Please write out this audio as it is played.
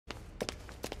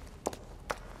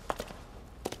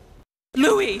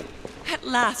Louis! At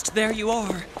last, there you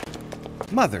are.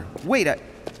 Mother, wait,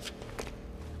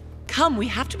 Come, we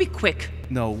have to be quick.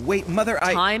 No, wait, Mother,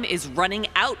 Time is running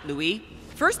out, Louis.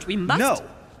 First, we must... No!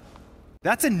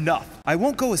 That's enough. I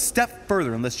won't go a step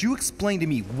further unless you explain to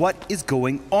me what is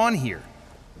going on here.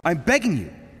 I'm begging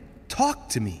you. Talk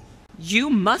to me. You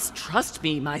must trust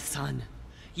me, my son.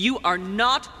 You are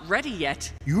not ready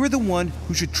yet. You're the one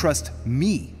who should trust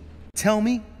me. Tell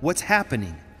me what's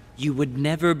happening. You would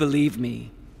never believe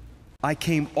me. I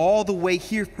came all the way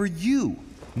here for you.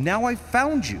 Now I've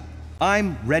found you.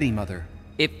 I'm ready, Mother.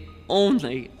 If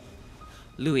only...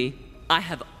 Louis, I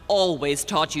have always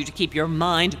taught you to keep your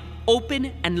mind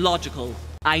open and logical.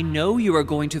 I know you are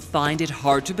going to find it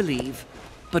hard to believe,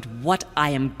 but what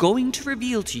I am going to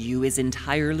reveal to you is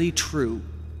entirely true.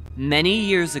 Many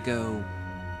years ago,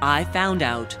 I found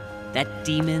out that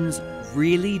demons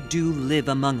really do live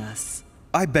among us.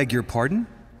 I beg your pardon?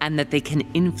 And that they can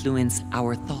influence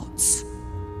our thoughts.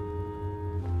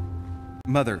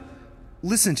 Mother,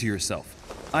 listen to yourself.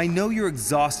 I know you're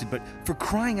exhausted, but for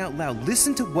crying out loud,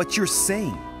 listen to what you're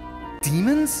saying.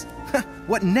 Demons?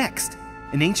 What next?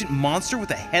 An ancient monster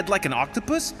with a head like an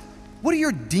octopus? What do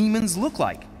your demons look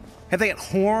like? Have they got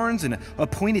horns and a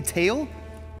pointed tail?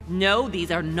 No,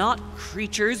 these are not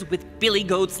creatures with billy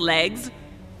goat's legs.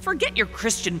 Forget your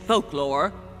Christian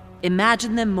folklore.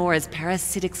 Imagine them more as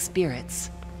parasitic spirits.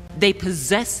 They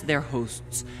possess their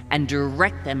hosts and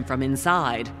direct them from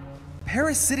inside.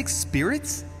 Parasitic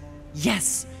spirits?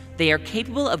 Yes, they are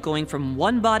capable of going from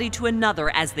one body to another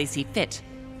as they see fit.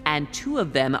 And 2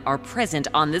 of them are present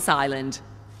on this island.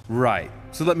 Right,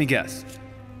 so let me guess.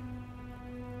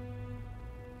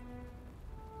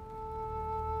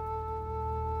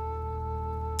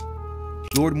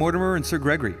 Lord Mortimer and Sir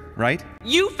Gregory, right?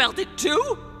 You felt it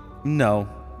too? No,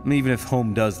 even if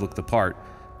Holm does look the part.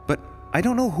 But I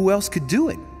don't know who else could do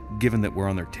it, given that we're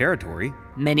on their territory.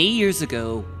 Many years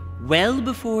ago, well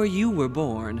before you were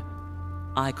born,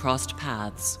 I crossed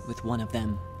paths with one of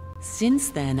them. Since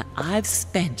then, I've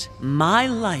spent my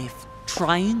life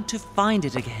trying to find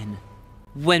it again.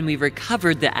 When we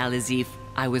recovered the Alizif,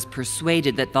 I was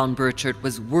persuaded that von Burchard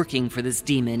was working for this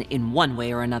demon in one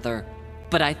way or another.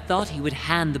 But I thought he would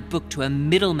hand the book to a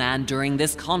middleman during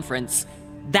this conference.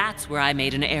 That's where I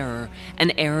made an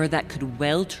error that could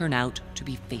well turn out to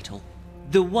be fatal.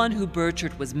 The one who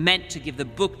Burchard was meant to give the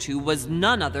book to was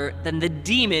none other than the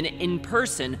demon in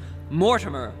person,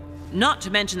 Mortimer. Not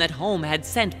to mention that Holm had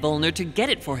sent Volner to get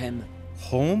it for him.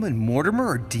 Holm and Mortimer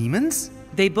are demons?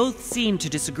 They both seem to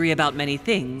disagree about many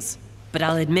things, but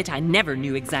I'll admit I never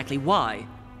knew exactly why.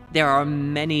 There are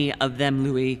many of them,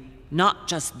 Louis, not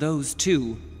just those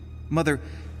 2. Mother,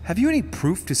 have you any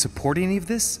proof to support any of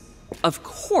this? Of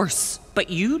course, but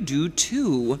you do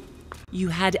too. You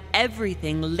had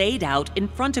everything laid out in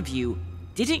front of you.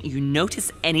 Didn't you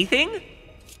notice anything?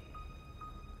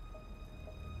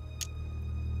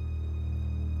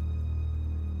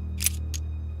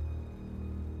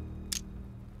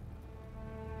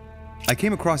 I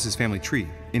came across his family tree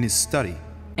in his study.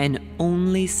 An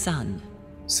only son.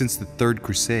 Since the Third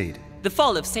Crusade. The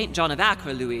fall of St. John of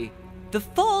Acre, Louis. The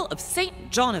fall of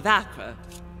St. John of Acre.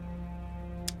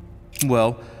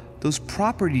 Well, those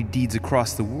property deeds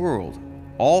across the world,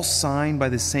 all signed by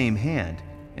the same hand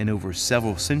and over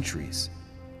several centuries.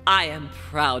 I am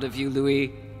proud of you,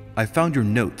 Louis. I found your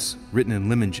notes written in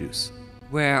lemon juice.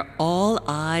 Where all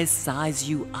eyes size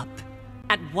you up.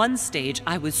 At one stage,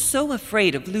 I was so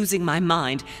afraid of losing my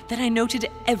mind that I noted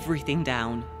everything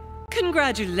down.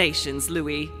 Congratulations,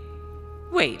 Louis.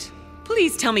 Wait,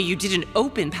 please tell me you didn't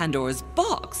open Pandora's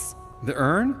box. The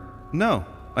urn? No,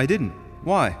 I didn't.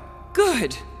 Why?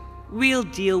 Good. We'll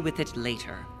deal with it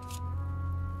later.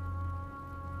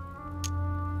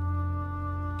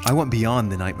 I went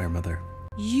beyond the nightmare, Mother.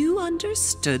 You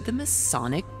understood the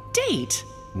Masonic date.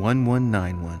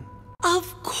 1191.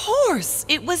 Of course!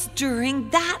 It was during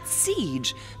that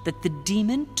siege that the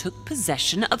demon took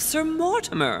possession of Sir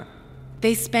Mortimer.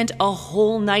 They spent a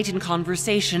whole night in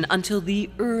conversation until the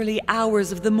early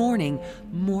hours of the morning.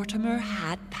 Mortimer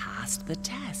had passed the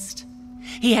test.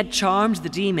 He had charmed the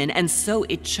demon, and so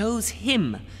it chose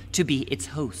him to be its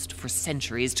host for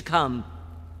centuries to come.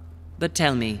 But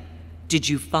tell me, did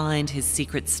you find his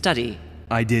secret study?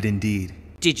 I did indeed.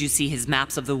 Did you see his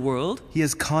maps of the world? He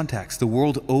has contacts the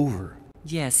world over.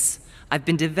 Yes, I've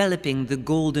been developing the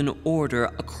Golden Order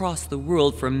across the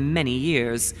world for many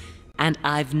years, and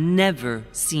I've never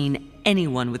seen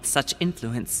anyone with such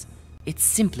influence. It's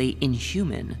simply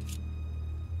inhuman.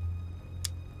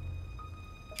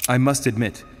 I must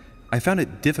admit, I found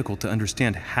it difficult to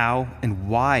understand how and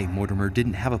why Mortimer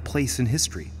didn't have a place in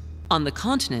history. On the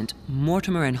continent,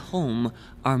 Mortimer and Holm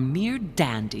are mere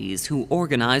dandies who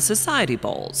organize society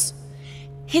balls.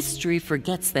 History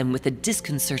forgets them with a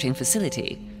disconcerting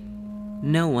facility.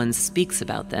 No one speaks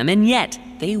about them, and yet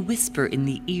they whisper in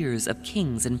the ears of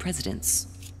kings and presidents.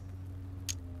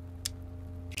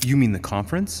 You mean the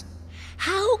conference?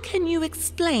 How can you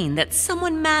explain that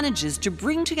someone manages to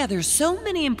bring together so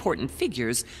many important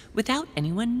figures without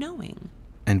anyone knowing?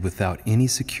 And without any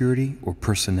security or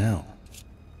personnel.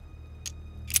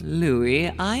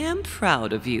 Louis, I am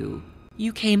proud of you.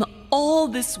 You came all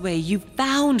this way. You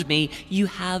found me. You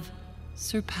have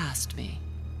surpassed me.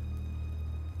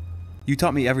 You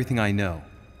taught me everything I know.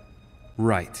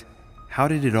 Right. How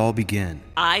did it all begin?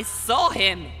 I saw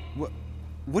him!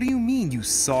 What do you mean you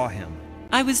saw him?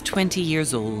 I was 20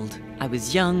 years old. I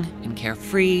was young and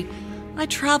carefree. I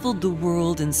traveled the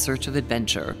world in search of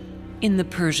adventure. In the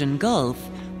Persian Gulf,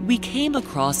 we came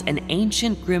across an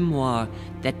ancient grimoire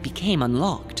that became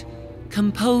unlocked.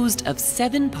 Composed of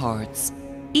 7 parts,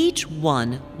 each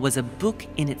one was a book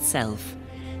in itself,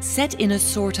 set in a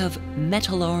sort of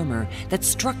metal armor that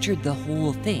structured the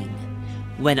whole thing.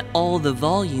 When all the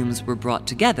volumes were brought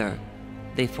together,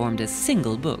 they formed a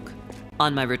single book.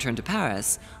 On my return to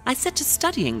Paris, I set to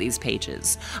studying these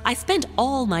pages. I spent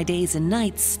all my days and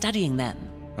nights studying them.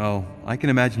 Oh, I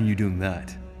can imagine you doing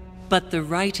that. But the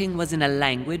writing was in a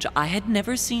language I had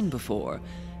never seen before,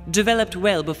 developed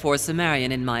well before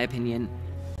Sumerian in my opinion.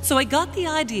 So I got the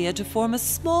idea to form a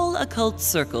small occult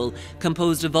circle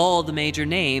composed of all the major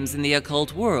names in the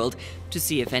occult world to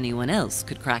see if anyone else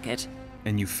could crack it.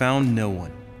 And you found no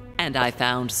one. And I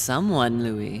found someone,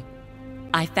 Louis.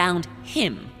 I found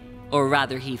him, or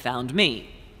rather he found me.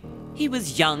 He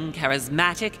was young,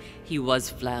 charismatic, he was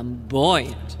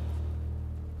flamboyant.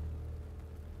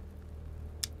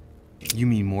 You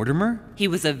mean Mortimer? He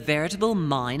was a veritable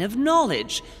mine of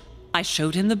knowledge. I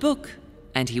showed him the book,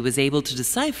 and he was able to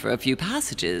decipher a few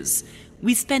passages.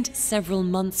 We spent several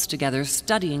months together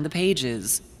studying the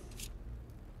pages.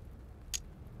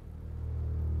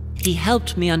 He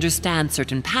helped me understand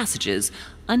certain passages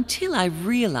until I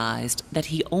realized that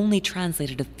he only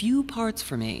translated a few parts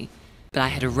for me. But I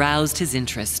had aroused his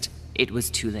interest. It was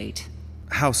too late.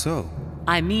 How so?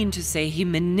 I mean to say he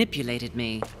manipulated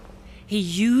me. He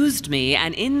used me,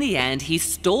 and in the end, he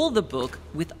stole the book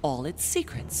with all its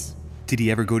secrets. Did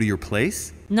he ever go to your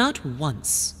place? Not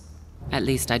once. At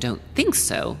least I don't think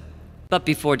so. But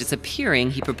before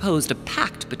disappearing, he proposed a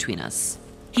pact between us.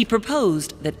 He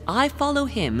proposed that I follow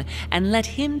him and let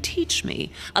him teach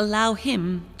me, allow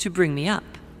him to bring me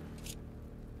up.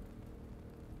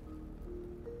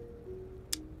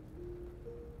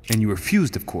 And you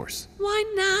refused, of course.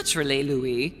 Why, naturally,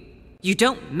 Louis. You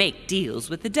don't make deals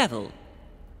with the devil.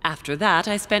 After that,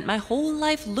 I spent my whole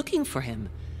life looking for him.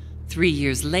 3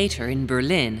 years later, in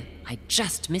Berlin, I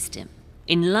just missed him.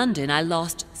 In London, I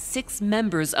lost 6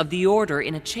 members of the order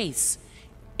in a chase.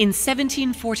 In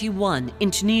 1741,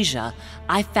 in Tunisia,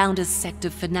 I found a sect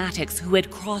of fanatics who had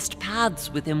crossed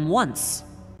paths with him once.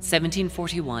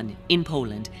 1741, in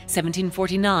Poland.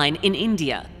 1749, in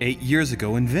India. 8 years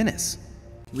ago in Venice.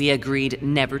 We agreed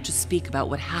never to speak about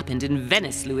what happened in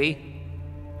Venice, Louis.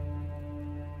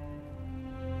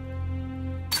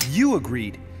 You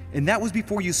agreed, and that was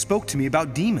before you spoke to me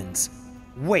about demons.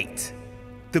 Wait,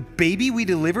 the baby we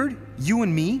delivered, you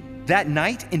and me, that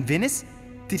night in Venice,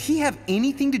 did he have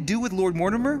anything to do with Lord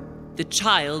Mortimer? The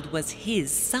child was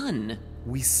his son.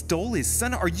 We stole his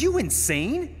son? Are you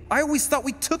insane? I always thought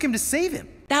we took him to save him.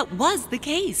 That was the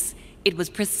case. It was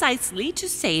precisely to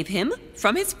save him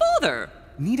from his father.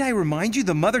 Need I remind you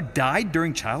the mother died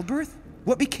during childbirth?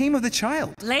 What became of the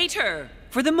child? Later.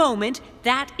 For the moment,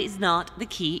 that is not the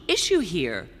key issue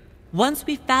here. Once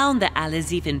we found the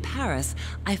Al-Azif in Paris,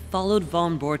 I followed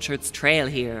von Borchart's trail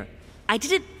here. I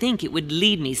didn't think it would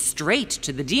lead me straight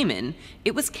to the demon.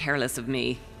 It was careless of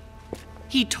me.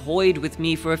 He toyed with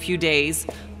me for a few days,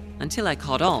 until I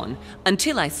caught on,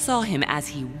 until I saw him as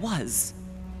he was.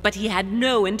 But he had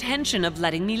no intention of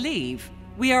letting me leave.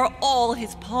 We are all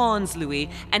his pawns, Louis,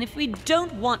 and if we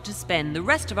don't want to spend the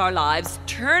rest of our lives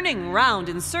turning round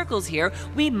in circles here,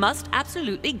 we must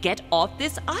absolutely get off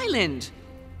this island.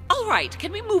 All right,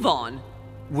 can we move on?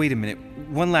 Wait a minute,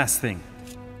 one last thing.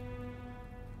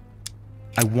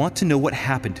 I want to know what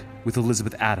happened with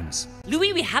Elizabeth Adams.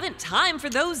 Louis, we haven't time for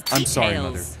those details. I'm sorry,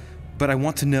 Mother, but I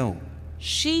want to know.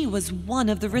 She was one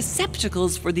of the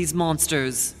receptacles for these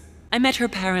monsters. I met her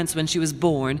parents when she was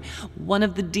born. One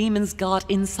of the demons got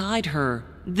inside her.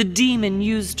 The demon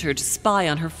used her to spy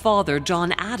on her father,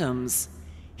 John Adams.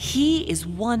 He is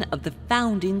one of the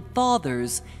founding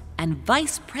fathers and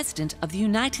vice president of the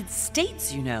United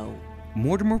States, you know.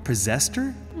 Mortimer possessed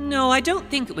her? No, I don't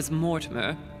think it was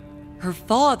Mortimer. Her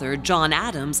father, John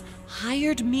Adams,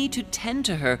 hired me to tend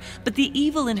to her, but the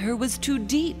evil in her was too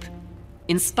deep.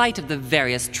 In spite of the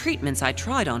various treatments I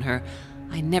tried on her,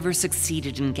 I never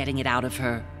succeeded in getting it out of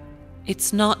her.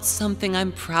 It's not something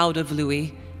I'm proud of,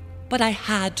 Louis, but I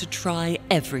had to try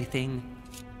everything.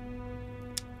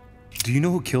 Do you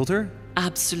know who killed her?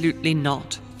 Absolutely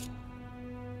not.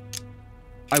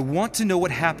 I want to know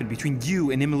what happened between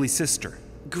you and Emily's sister.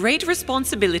 Great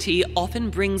responsibility often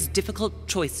brings difficult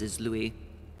choices, Louis.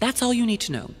 That's all you need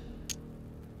to know.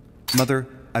 Mother,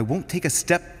 I won't take a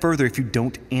step further if you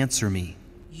don't answer me.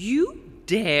 You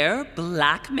dare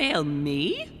blackmail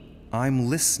me? I'm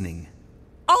listening.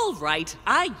 All right,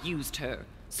 I used her.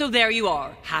 So there you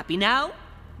are. Happy now?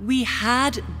 We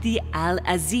had the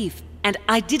Al-Azif, and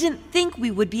I didn't think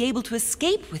we would be able to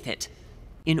escape with it.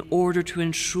 In order to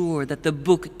ensure that the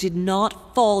book did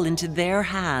not fall into their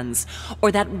hands,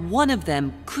 or that one of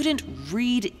them couldn't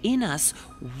read in us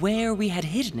where we had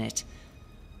hidden it,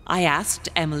 I asked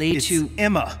Emily to... It's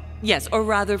Emma. Yes, or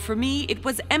rather for me, it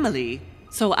was Emily.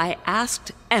 So I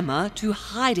asked Emma to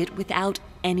hide it without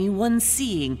anyone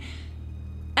seeing,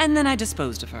 and then I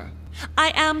disposed of her.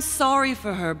 I am sorry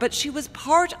for her, but she was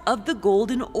part of the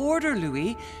Golden Order,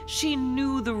 Louis. She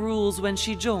knew the rules when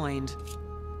she joined.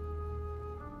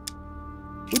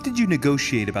 What did you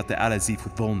negotiate about the Al-Azif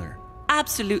with Volner?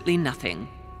 Absolutely nothing.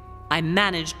 I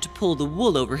managed to pull the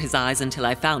wool over his eyes until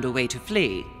I found a way to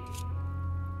flee.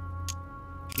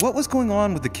 What was going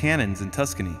on with the cannons in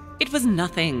Tuscany? It was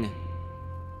nothing.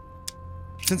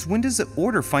 Since when does the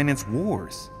Order finance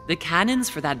wars? The cannons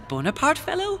for that Bonaparte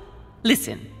fellow?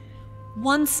 Listen,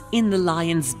 once in the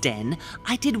lion's den,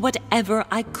 I did whatever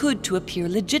I could to appear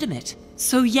legitimate.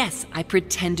 So yes, I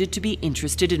pretended to be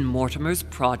interested in Mortimer's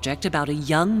project about a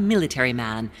young military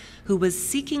man who was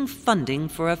seeking funding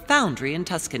for a foundry in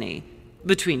Tuscany.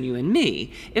 Between you and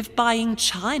me, if buying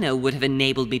China would have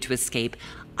enabled me to escape,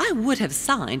 I would have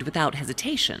signed without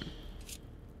hesitation.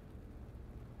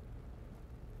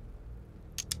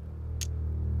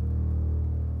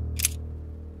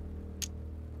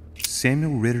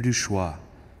 Samuel Ritter du Choix,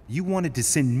 you wanted to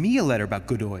send me a letter about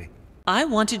Godoy. I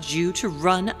wanted you to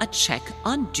run a check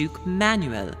on Duke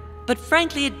Manuel, but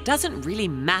frankly it doesn't really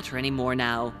matter anymore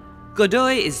now.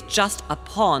 Godoy is just a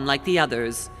pawn like the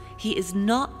others. He is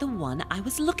not the one I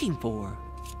was looking for.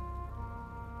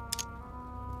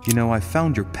 You know, I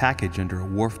found your package under a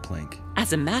wharf plank.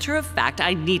 As a matter of fact,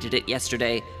 I needed it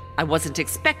yesterday. I wasn't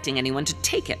expecting anyone to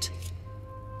take it.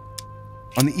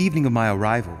 On the evening of my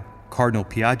arrival, Cardinal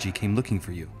Piaggi came looking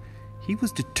for you. He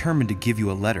was determined to give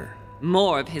you a letter.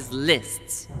 More of his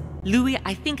lists. Louis,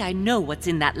 I think I know what's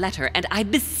in that letter, and I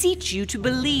beseech you to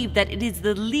believe that it is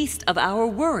the least of our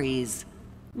worries.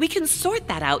 We can sort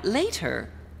that out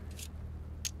later.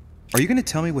 Are you going to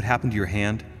tell me what happened to your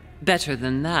hand? Better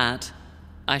than that.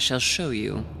 I shall show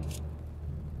you.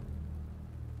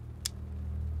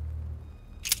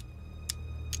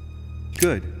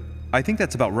 Good. I think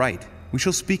that's about right. We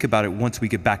shall speak about it once we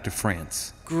get back to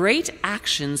France. Great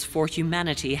actions for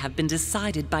humanity have been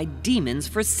decided by demons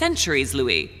for centuries,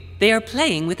 Louis. They are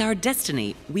playing with our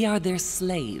destiny. We are their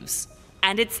slaves.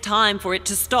 And it's time for it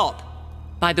to stop.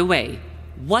 By the way,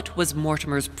 what was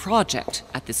Mortimer's project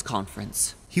at this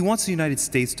conference? He wants the United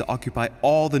States to occupy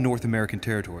all the North American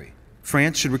territory.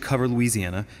 France should recover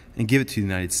Louisiana and give it to the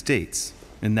United States.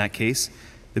 In that case,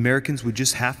 the Americans would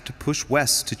just have to push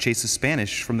west to chase the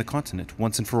Spanish from the continent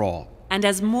once and for all. And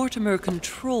as Mortimer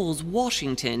controls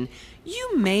Washington,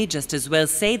 you may just as well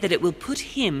say that it will put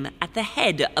him at the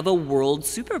head of a world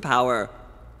superpower.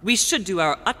 We should do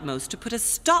our utmost to put a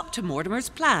stop to Mortimer's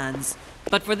plans.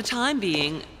 But for the time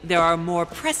being, there are more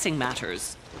pressing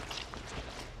matters.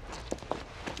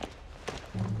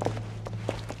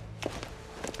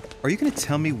 Are you going to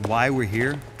tell me why we're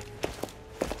here?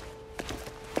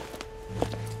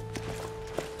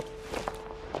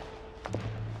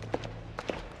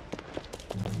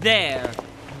 There.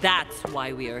 That's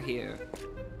why we are here.